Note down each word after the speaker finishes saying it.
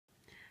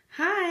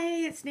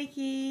Hi, it's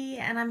Nikki,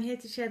 and I'm here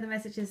to share the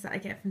messages that I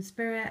get from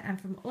Spirit and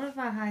from all of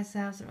our higher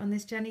selves that are on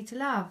this journey to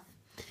love.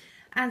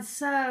 And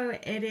so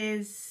it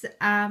is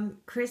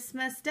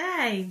Christmas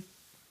Day,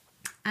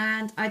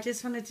 and I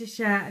just wanted to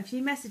share a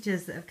few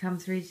messages that have come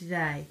through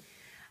today.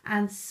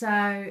 And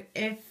so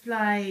if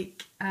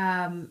like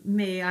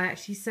me, I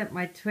actually sent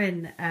my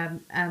twin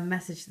a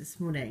message this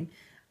morning,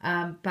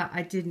 but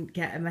I didn't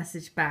get a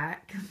message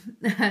back.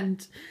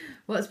 And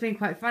what's been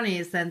quite funny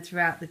is then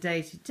throughout the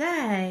day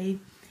today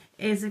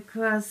is, of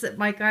course,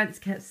 my guidance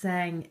kept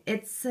saying,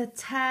 it's a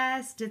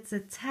test,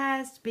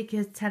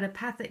 because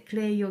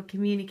telepathically you're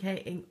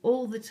communicating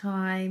all the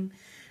time.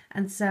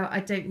 And so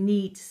I don't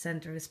need to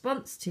send a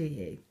response to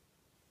you.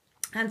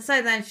 And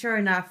so then, sure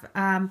enough,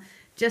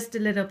 just a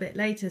little bit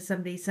later,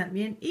 somebody sent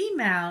me an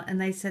email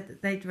and they said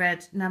that they'd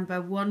read number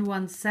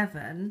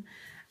 117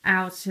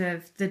 out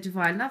of the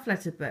Divine Love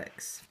Letter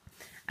books.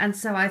 And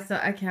so I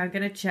thought, okay, I'm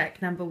going to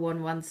check number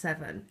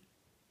 117.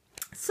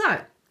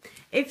 So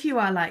if you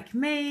are like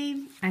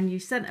me and you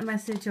sent a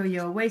message or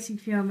you're waiting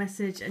for your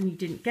message and you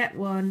didn't get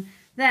one,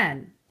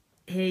 then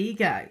here you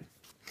go.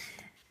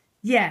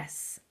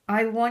 Yes,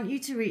 I want you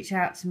to reach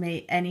out to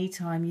me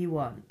anytime you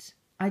want.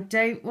 I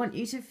don't want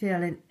you to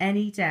feel in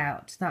any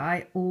doubt that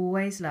I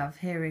always love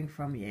hearing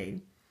from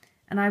you.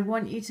 And I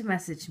want you to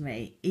message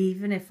me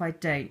even if I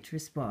don't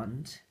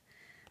respond.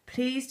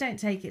 Please don't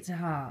take it to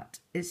heart.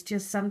 It's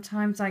just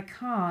sometimes I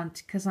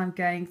can't because I'm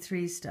going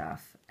through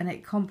stuff and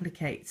it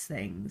complicates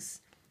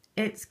things.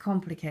 It's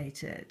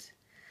complicated.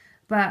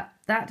 But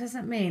that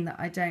doesn't mean that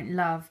I don't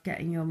love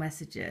getting your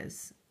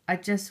messages. I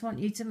just want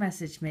you to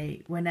message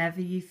me whenever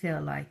you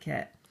feel like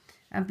it.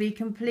 And be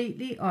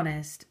completely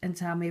honest and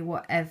tell me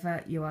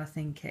whatever you are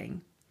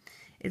thinking.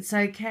 It's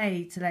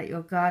okay to let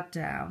your guard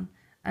down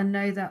and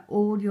know that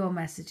all your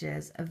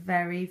messages are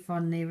very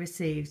fondly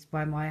received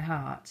by my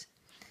heart.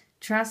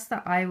 Trust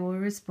that I will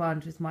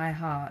respond with my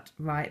heart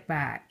right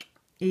back,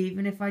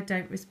 even if I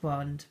don't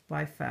respond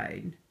by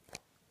phone.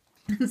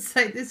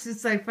 So this is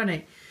so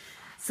funny.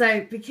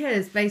 So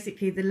because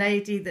basically the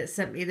lady that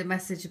sent me the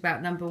message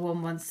about number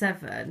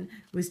 117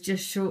 was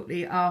just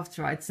shortly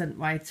after I'd sent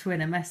my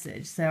twin a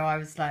message. So I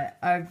was like,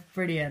 oh,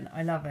 brilliant.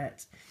 I love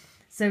it.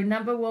 So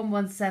number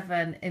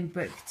 117 in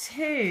book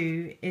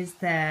 2 is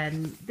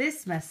then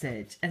this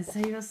message. And so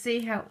you'll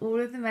see how all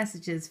of the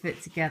messages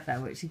fit together,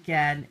 which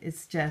again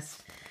is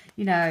just,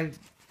 you know,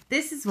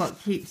 this is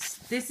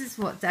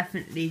what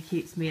definitely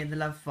keeps me in the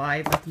love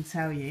vibe, I can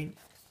tell you.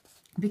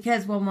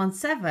 Because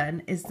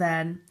 117 is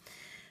then,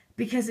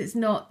 because it's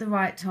not the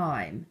right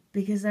time,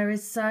 because there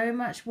is so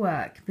much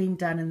work being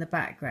done in the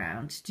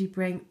background to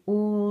bring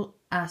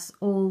us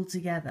all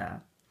together.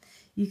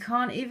 You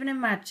can't even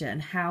imagine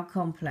how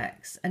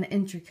complex and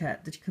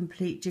intricate the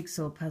complete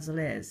jigsaw puzzle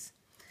is.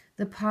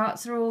 The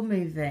parts are all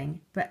moving,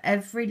 but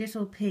every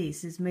little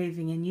piece is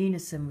moving in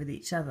unison with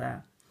each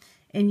other,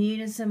 in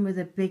unison with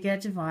a bigger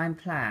divine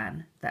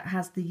plan that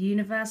has the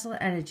universal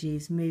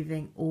energies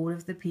moving all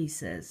of the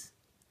pieces.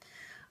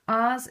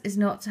 Ours is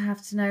not to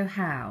have to know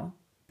how,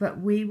 but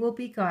we will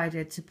be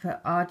guided to put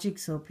our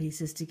jigsaw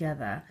pieces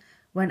together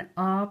when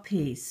our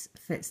piece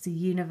fits the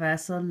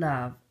universal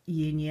love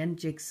union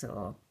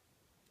jigsaw.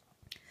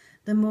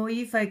 The more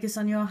you focus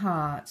on your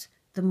heart,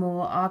 the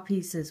more our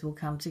pieces will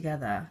come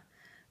together.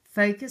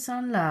 Focus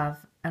on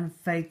love and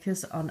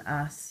focus on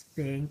us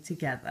being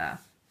together.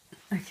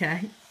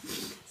 Okay,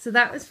 so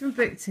that was from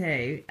book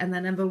 2, and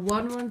then number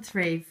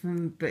 113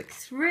 from book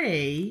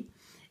 3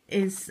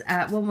 is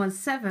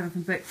 117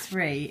 from book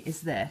 3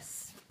 is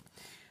this.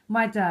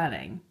 My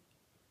darling,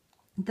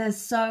 there's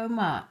so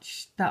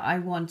much that I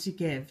want to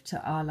give to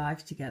our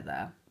life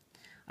together.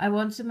 I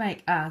want to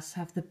make us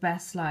have the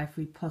best life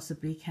we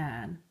possibly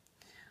can.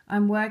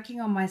 I'm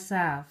working on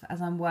myself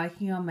as I'm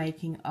working on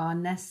making our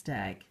nest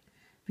egg,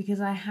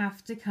 because I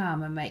have to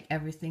come and make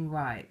everything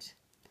right.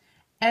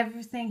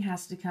 Everything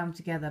has to come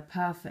together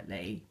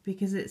perfectly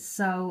because it's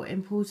so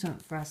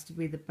important for us to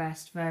be the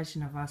best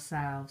version of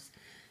ourselves,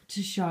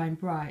 to shine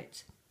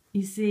bright.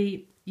 You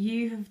see,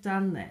 you have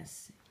done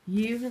this.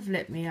 You have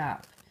lit me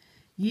up.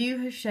 You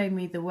have shown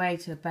me the way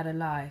to a better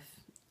life,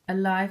 a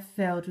life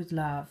filled with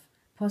love,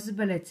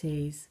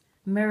 possibilities,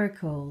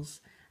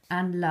 miracles,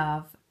 and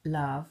love,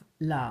 love,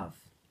 love.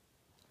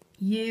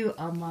 You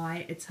are my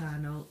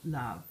eternal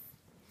love.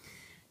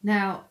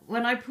 Now,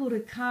 when I pulled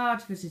a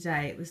card for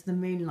today, it was the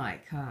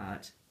Moonlight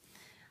card.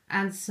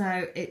 And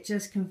so it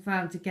just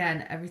confirmed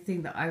again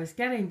everything that I was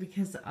getting,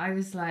 because I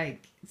was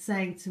like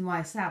saying to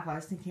myself, I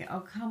was thinking,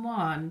 oh, come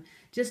on,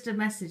 just a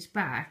message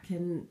back.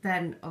 And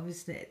then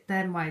obviously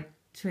then my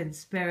twin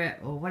spirit,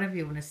 or whatever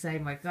you want to say,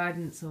 my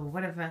guidance or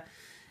whatever,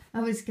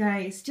 I was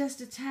going, it's just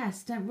a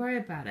test. Don't worry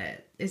about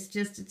it. It's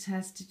just a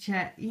test to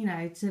check, you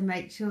know, to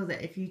make sure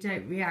that if you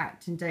don't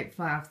react and don't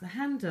fly off the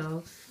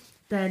handle,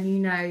 then you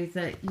know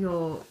that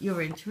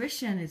your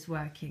intuition is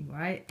working,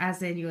 right?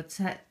 As in the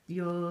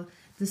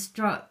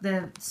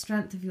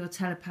strength of your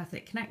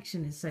telepathic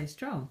connection is so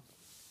strong.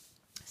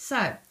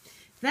 So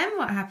then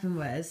what happened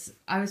was,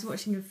 I was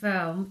watching a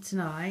film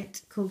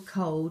tonight called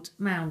Cold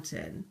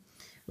Mountain,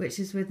 which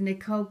is with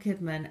Nicole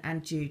Kidman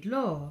and Jude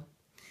Law.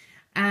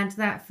 And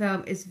that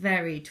film is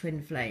very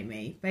twin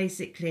flamey.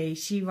 Basically,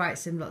 she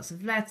writes him lots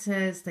of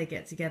letters. They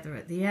get together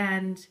at the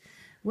end.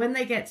 When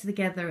they get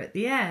together at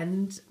the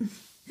end,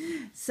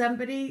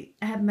 somebody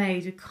had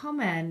made a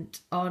comment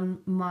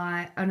on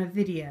a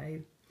video.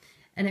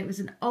 And it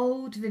was an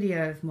old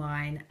video of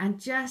mine. And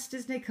just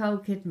as Nicole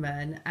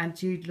Kidman and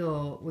Jude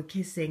Law were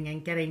kissing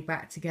and getting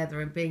back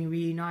together and being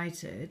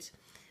reunited,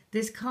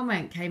 this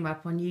comment came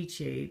up on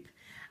YouTube.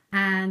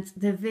 And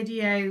the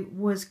video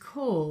was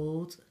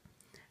called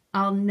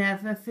 "I'll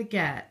Never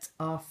Forget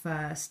Our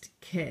First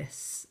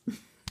Kiss."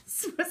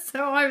 So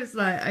I was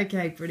like,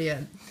 okay,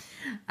 brilliant.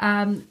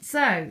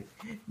 So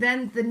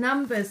then the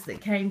numbers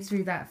that came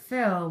through that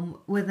film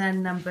were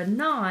then number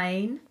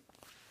 9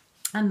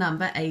 and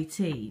number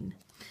 18.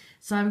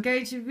 So I'm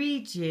going to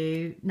read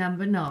you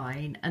number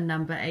 9 and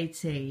number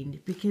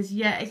 18 because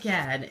yet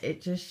again,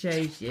 it just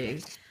shows you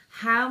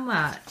how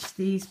much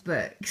these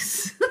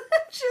books are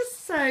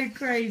just so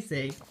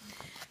crazy.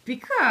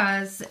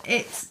 Because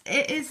it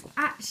is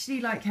actually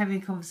like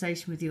having a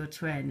conversation with your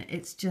twin.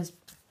 It's just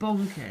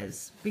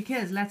bonkers.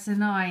 Because letter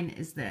 9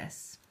 is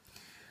this.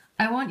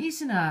 I want you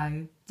to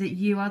know that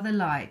you are the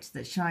light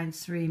that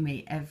shines through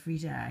me every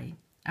day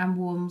and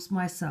warms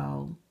my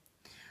soul.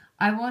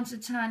 I want to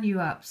turn you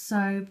up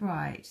so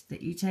bright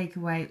that you take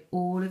away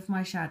all of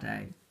my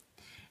shadow.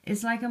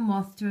 It's like a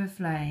moth to a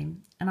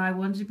flame, and I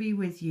want to be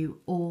with you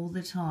all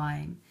the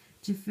time,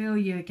 to feel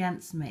you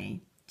against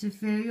me, to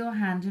feel your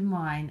hand in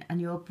mine and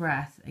your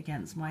breath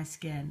against my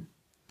skin.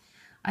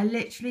 I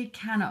literally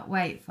cannot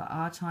wait for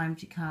our time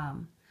to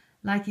come.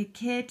 Like a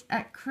kid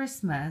at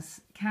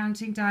Christmas,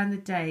 counting down the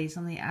days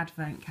on the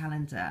Advent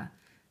calendar.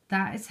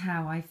 That is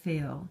how I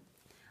feel.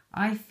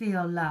 I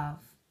feel love.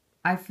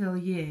 I feel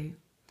you.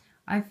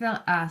 I feel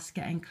us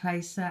getting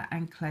closer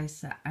and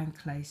closer and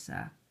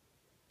closer.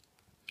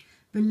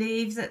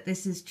 Believe that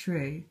this is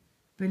true.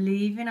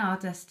 Believe in our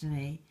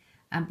destiny.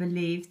 And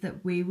believe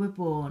that we were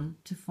born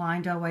to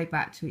find our way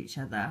back to each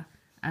other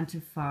and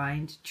to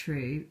find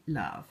true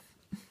love.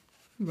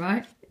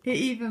 Right? It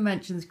even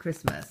mentions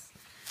Christmas.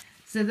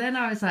 So then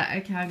I was like,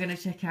 okay, I'm going to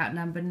check out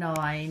number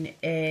 9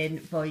 in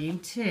volume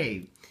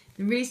 2.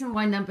 The reason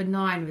why number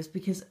 9 was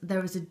because there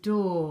was a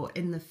door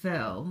in the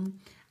film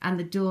and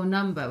the door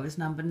number was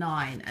number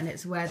 9 and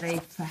it's where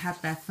they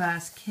had their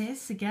first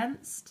kiss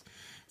against.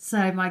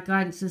 So my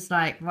guidance was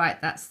like,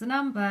 right, that's the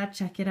number,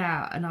 check it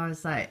out. And I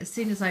was like, as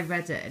soon as I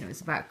read it and it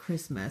was about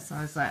Christmas,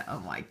 I was like,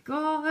 oh my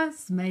God,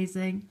 that's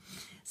amazing.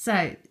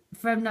 So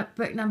from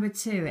book number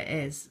 2, it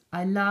is,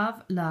 I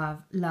love,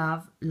 love,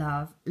 love,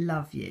 love,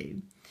 love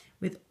you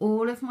with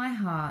all of my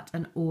heart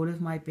and all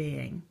of my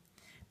being.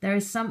 There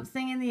is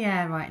something in the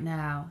air right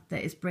now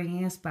that is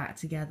bringing us back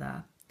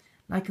together,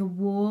 like a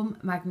warm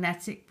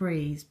magnetic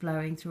breeze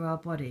blowing through our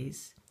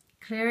bodies,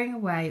 clearing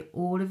away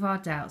all of our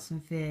doubts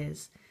and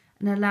fears,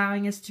 and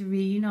allowing us to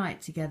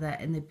reunite together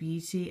in the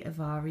beauty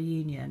of our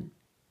reunion.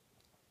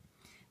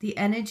 The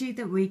energy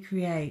that we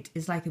create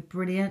is like a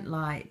brilliant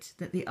light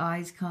that the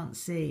eyes can't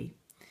see.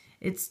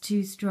 It's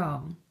too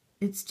strong.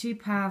 It's too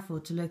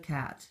powerful to look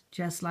at,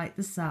 just like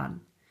the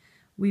sun.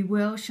 We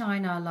will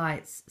shine our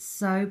lights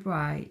so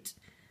bright,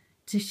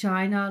 to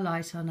shine our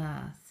light on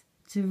earth,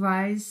 to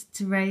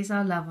raise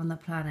our love on the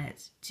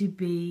planet, to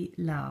be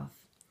love,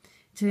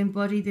 to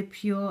embody the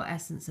pure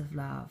essence of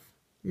love.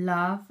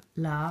 Love,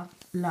 love,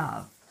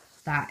 love.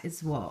 That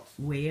is what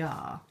we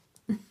are.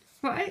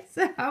 Right?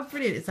 So how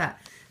brilliant is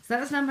that? So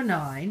that's number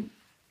 9.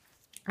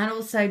 And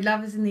also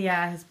Love is in the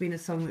Air has been a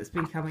song that's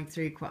been coming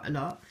through quite a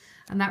lot.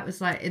 And that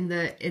was like in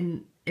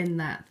the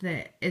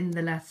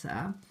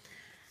letter.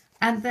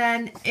 And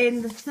then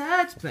in the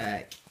 3rd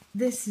book,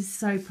 this is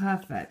so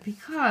perfect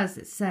because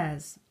it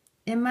says,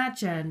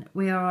 imagine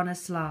we are on a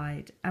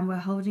slide and we're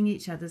holding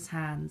each other's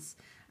hands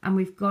and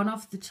we've gone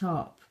off the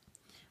top.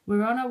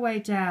 We're on our way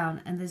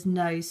down and there's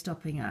no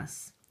stopping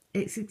us.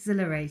 It's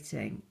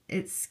exhilarating.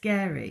 It's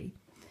scary.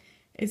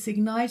 It's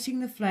igniting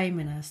the flame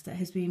in us that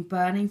has been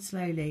burning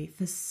slowly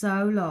for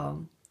so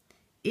long.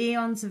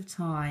 Eons of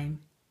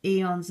time,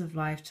 eons of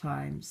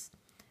lifetimes.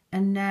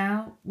 And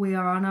now we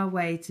are on our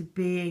way to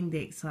being the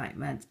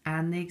excitement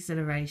and the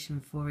exhilaration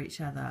for each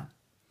other.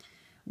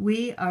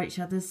 We are each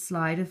other's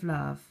slide of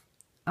love.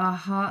 Our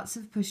hearts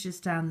have pushed us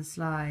down the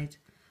slide.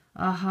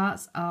 Our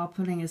hearts are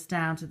pulling us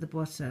down to the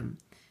bottom,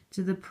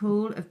 to the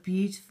pool of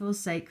beautiful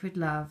sacred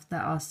love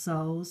that our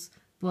souls,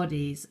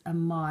 bodies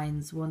and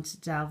minds want to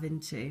delve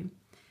into.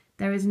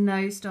 There is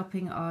no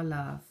stopping our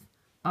love.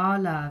 Our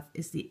love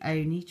is the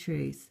only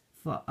truth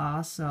for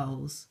our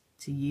souls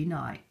to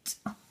unite.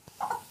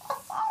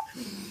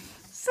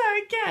 So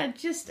again,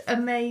 just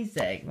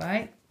amazing,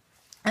 right?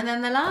 And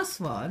then the last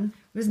one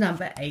was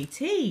number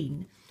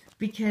 18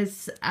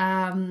 because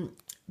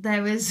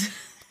there was,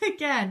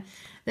 again,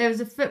 there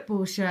was a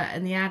football shirt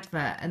in the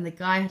advert and the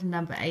guy had a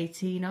number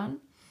 18 on.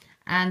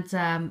 And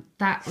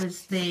that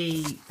was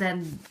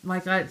then my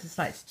guidance was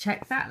like to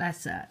check that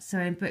letter. So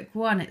in book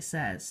 1 it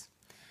says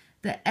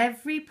that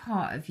every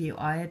part of you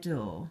I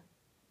adore,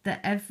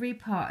 that every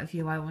part of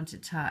you I want to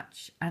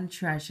touch and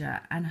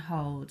treasure and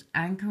hold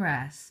and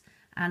caress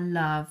and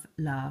love,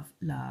 love,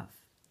 love.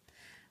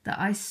 That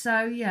I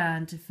so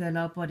yearn to feel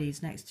our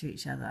bodies next to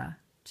each other,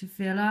 to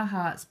feel our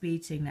hearts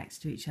beating next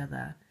to each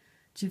other,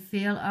 to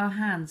feel our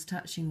hands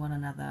touching one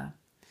another,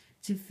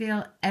 to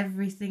feel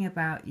everything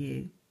about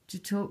you, to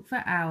talk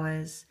for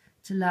hours,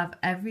 to love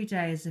every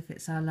day as if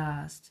it's our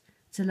last,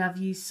 to love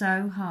you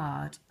so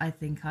hard I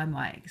think I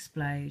might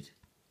explode.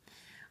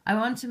 I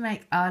want to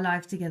make our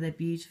life together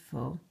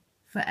beautiful,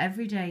 for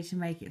every day to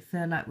make it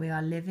feel like we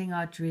are living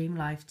our dream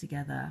life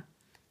together,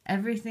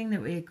 everything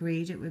that we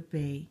agreed it would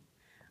be.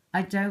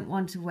 I don't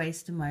want to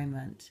waste a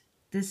moment.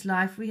 This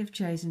life we have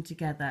chosen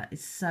together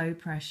is so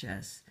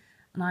precious,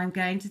 and I am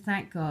going to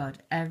thank God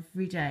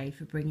every day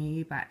for bringing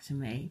you back to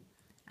me,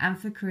 and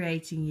for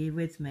creating you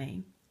with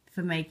me,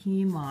 for making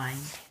you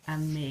mine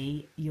and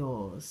me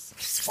yours.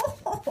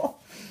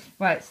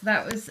 Right, so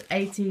that was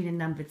 18 in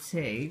number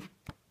 2.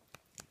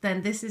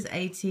 Then this is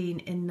 18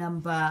 in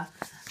number,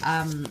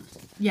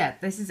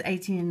 this is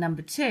 18 in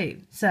number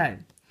 2. So,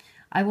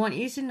 I want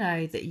you to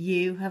know that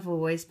you have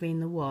always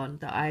been the one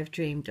that I've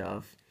dreamed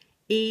of.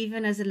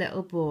 Even as a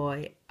little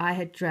boy, I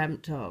had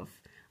dreamt of.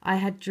 I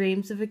had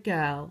dreams of a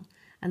girl,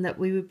 and that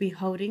we would be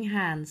holding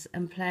hands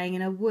and playing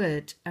in a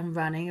wood and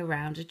running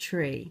around a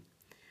tree.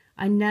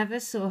 I never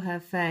saw her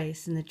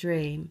face in the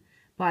dream,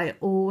 but I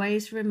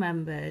always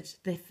remembered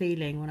the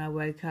feeling when I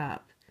woke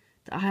up,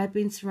 that I had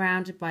been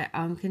surrounded by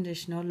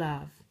unconditional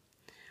love.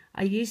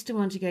 I used to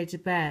want to go to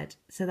bed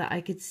so that I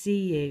could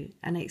see you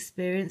and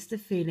experience the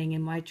feeling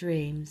in my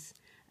dreams.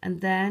 And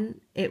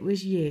then it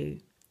was you.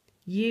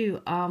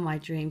 You are my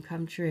dream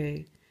come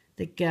true,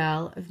 the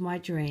girl of my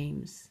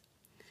dreams.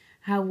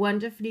 How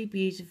wonderfully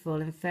beautiful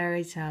and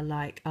fairy tale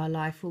like our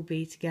life will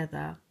be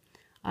together.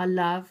 Our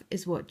love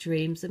is what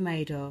dreams are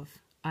made of.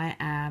 I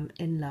am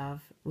in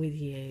love with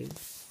you.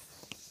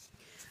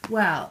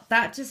 Well,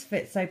 that just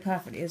fits so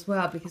perfectly as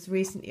well, because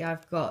recently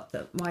I've got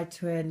that my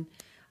twin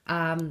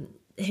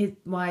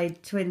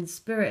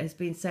spirit has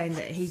been saying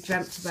that he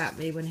dreamt about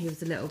me when he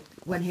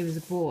was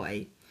a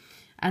boy,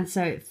 and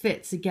so it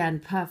fits again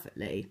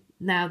perfectly.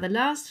 Now the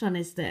last one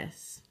is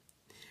this: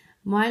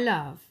 my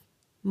love,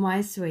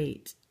 my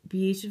sweet,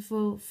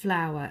 beautiful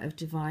flower of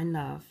divine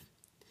love.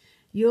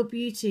 Your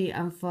beauty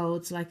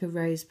unfolds like a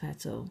rose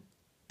petal.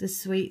 The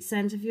sweet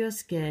scent of your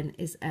skin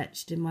is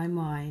etched in my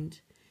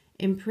mind,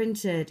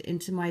 imprinted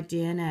into my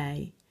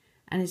DNA,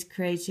 and is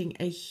creating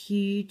a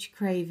huge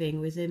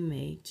craving within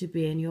me to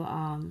be in your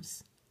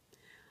arms.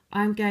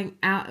 I am going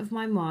out of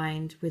my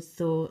mind with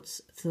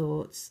thoughts.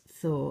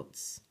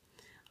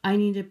 I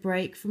need a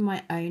break from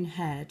my own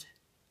head.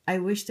 I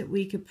wish that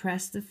we could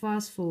press the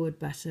fast forward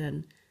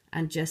button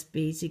and just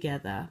be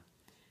together,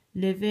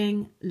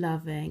 living,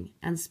 loving,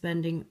 and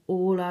spending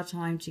all our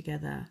time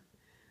together.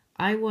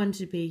 I want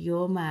to be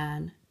your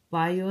man,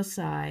 by your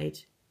side,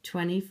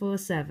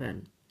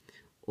 24/7.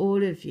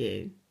 All of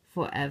you,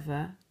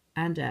 forever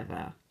and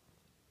ever.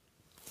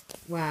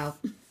 Wow.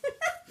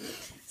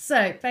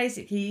 So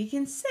basically you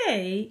can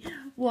see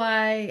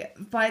why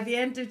by the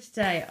end of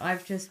today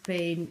I've just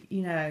been,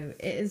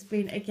 it has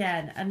been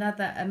again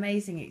another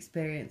amazing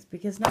experience,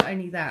 because not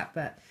only that,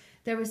 but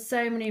there were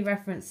so many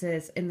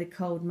references in the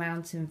Cold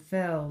Mountain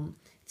film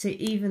to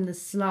even the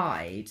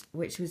slide,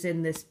 which was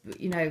in this,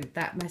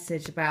 that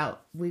message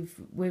about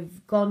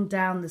we've gone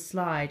down the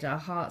slide, our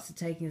hearts are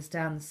taking us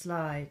down the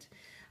slide.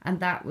 And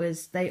that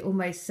was, they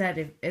almost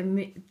said,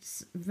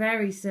 it's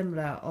very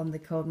similar on the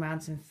Cold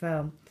Mountain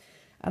film.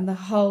 And the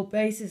whole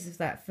basis of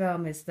that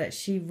film is that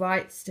she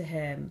writes to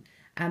him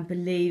and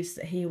believes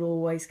that he will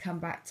always come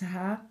back to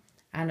her.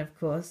 And of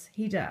course,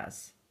 he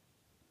does.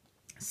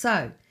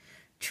 So,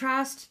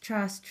 trust.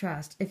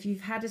 If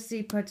you've had a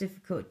super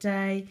difficult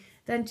day,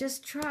 then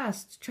just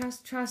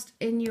trust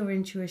in your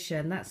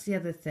intuition. That's the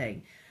other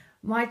thing.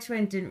 My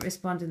twin didn't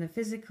respond in the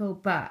physical,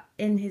 but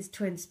in his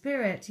twin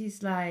spirit,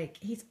 he's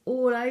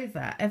all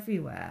over,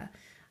 everywhere.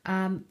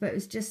 But it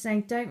was just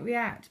saying, don't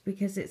react,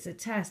 because it's a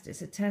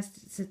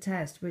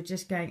test. We're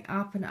just going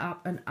up and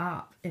up and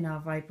up in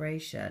our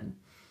vibration.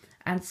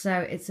 And so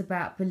it's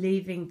about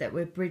believing that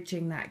we're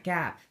bridging that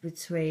gap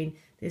between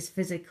this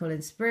physical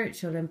and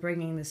spiritual, and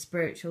bringing the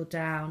spiritual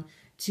down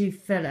to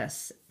fill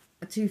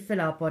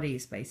our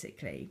bodies,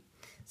 basically.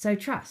 So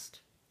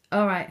trust.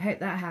 All right, hope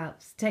that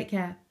helps. Take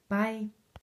care. Bye.